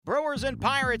Brewers and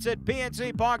Pirates at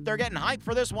PNC Park. They're getting hyped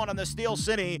for this one in the Steel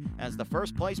City as the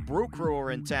first place Brew Crew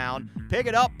are in town. Pick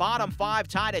it up, bottom five,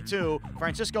 tied at 2.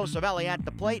 Francisco Cervelli at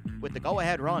the plate with the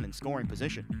go-ahead run in scoring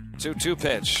position. 2-2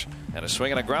 pitch and a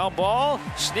swing and a ground ball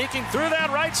sneaking through that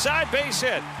right side base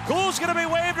hit. Cool's going to be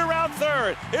waved around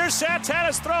third. Here's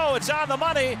Santana's throw. It's on the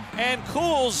money, and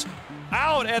Cool's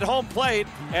out at home plate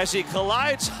as he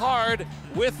collides hard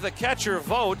with the catcher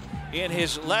Vogt in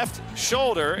his left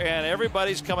shoulder, and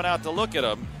everybody's coming out to look at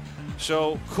him.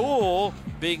 So Cool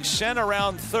being sent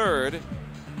around third,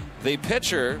 the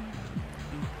pitcher,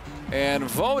 and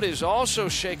Vogt is also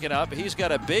shaken up. He's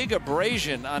got a big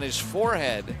abrasion on his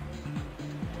forehead.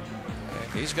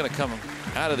 He's going to come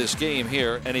out of this game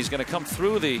here, and he's going to come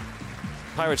through the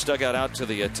Pirates dugout out to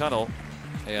the tunnel,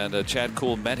 and Chad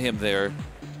Kuhl met him there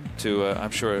to,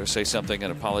 I'm sure, say something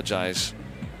and apologize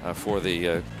for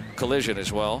the collision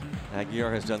as well.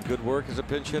 Aguilar has done good work as a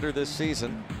pinch hitter this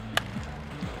season.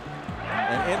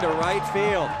 And into right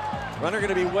field. Runner going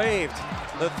to be waved.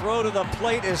 The throw to the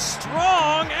plate is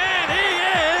strong, and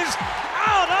he is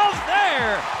out of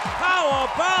there. How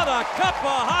about a cup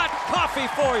of hot coffee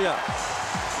for you?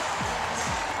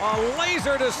 A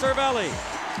laser to Cervelli.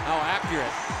 How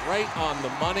accurate, right on the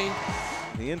money.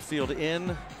 The infield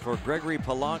in for Gregory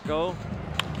Polanco.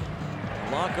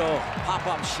 Polanco pop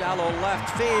up shallow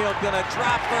left field, gonna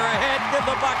drop for a hit, give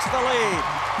the Bucks the lead.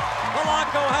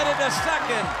 Polanco headed to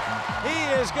second. He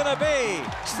is gonna be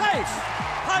safe.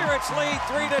 Pirates lead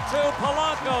 3-2.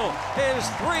 Polanco is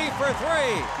 3 for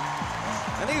 3.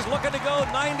 And he's looking to go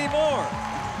 90 more.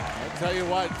 I tell you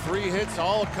what, 3 hits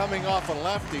all coming off of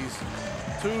lefties.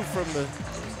 2 from the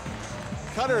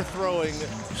cutter throwing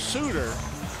Suter.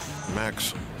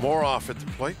 Max Moroff at the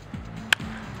plate.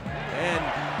 And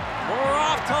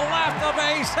Moroff to left, a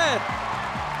base hit.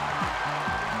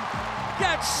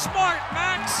 Get smart,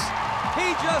 Max.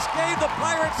 He just gave the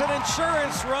Pirates an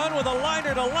insurance run with a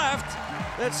liner to left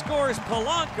that scores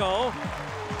Polanco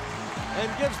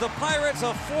and gives the Pirates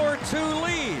a 4-2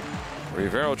 lead.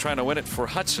 Rivero trying to win it for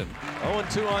Hudson.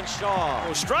 0-2 on Shaw.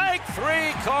 Oh, strike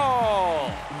 3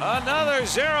 call. Another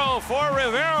 0 for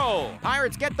Rivero.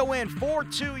 Pirates get the win,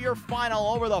 4-2 your final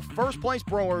over the first place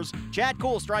Brewers. Chad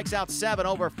Kuhl strikes out 7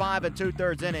 over 5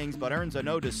 2/3 innings, but earns a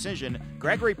no decision.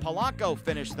 Gregory Polanco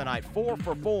finished the night 4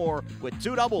 for 4 with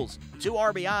 2 doubles, 2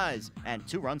 RBIs, and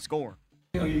 2 runs scored.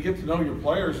 You know, you get to know your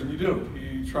players, and you do.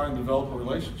 You try and develop a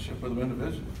relationship with them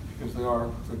individually because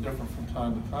they're different from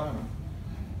time to time.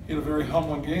 He had a very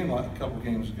humbling game like a couple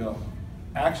games ago.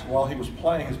 Actually, while he was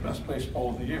playing his best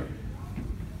baseball of the year.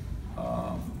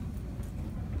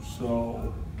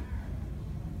 So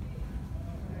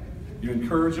you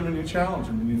encourage him and you challenge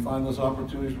him, and you find those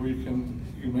opportunities where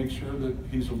you make sure that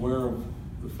he's aware of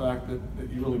the fact that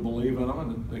you really believe in him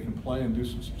and that they can play and do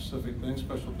some specific things,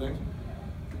 special things.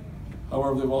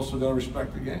 However, they've also got to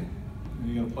respect the game. And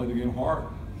you got to play the game hard.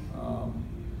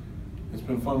 It's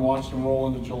been fun watching him roll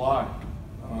into July.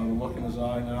 The look in his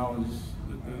eye now is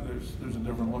there's a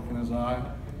different look in his eye.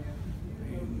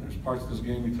 There's parts of this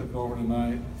game he took over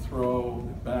tonight. Throw,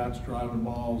 bats, driving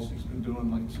balls. He's been doing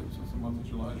like since the month of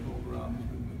July's rolled around. He's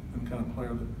been kind of player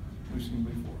that we've seen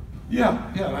before.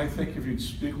 Yeah, and I think if you'd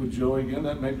speak with Joey again,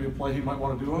 that may be a play he might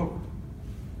want to do over.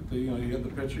 You get the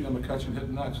pitcher, and McCutcheon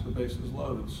hitting next, the base is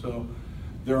loaded. So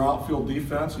their outfield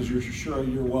defense, as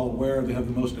you're well aware, they have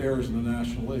the most errors in the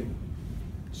National League.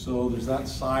 So there's that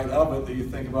side of it that you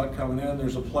think about coming in.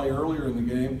 There's a play earlier in the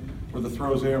game where the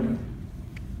throw's airman.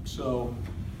 So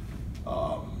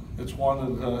it's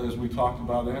one that, as we talked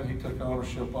about, he took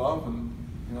ownership of, and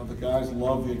the guys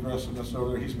love the aggressiveness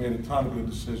over there. He's made a ton of good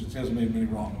decisions. He hasn't made many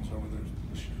wrong ones over there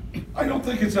this year. I don't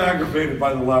think it's aggravated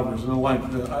by the levers and the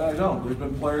length. I don't. There's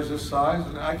been players this size,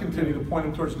 and I continue to point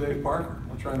him towards Dave Parker.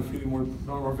 We're trying to feed him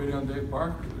more video on Dave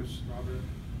Parker.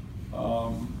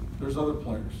 There's other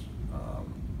players.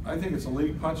 I think it's a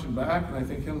league punching back, and I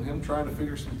think him trying to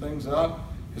figure some things out,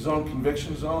 his own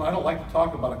conviction zone. I don't like to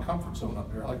talk about a comfort zone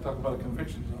up here. I like to talk about a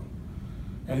conviction zone.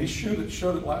 And he showed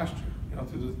it last year.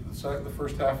 Through the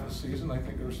first half of the season, I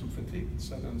think there was some fatigue that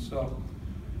set in. So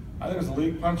I think it's a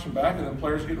league punching back, and then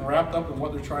players getting wrapped up in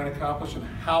what they're trying to accomplish and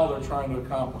how they're trying to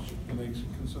accomplish it.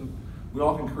 And we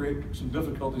all can create some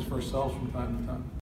difficulties for ourselves from time to time.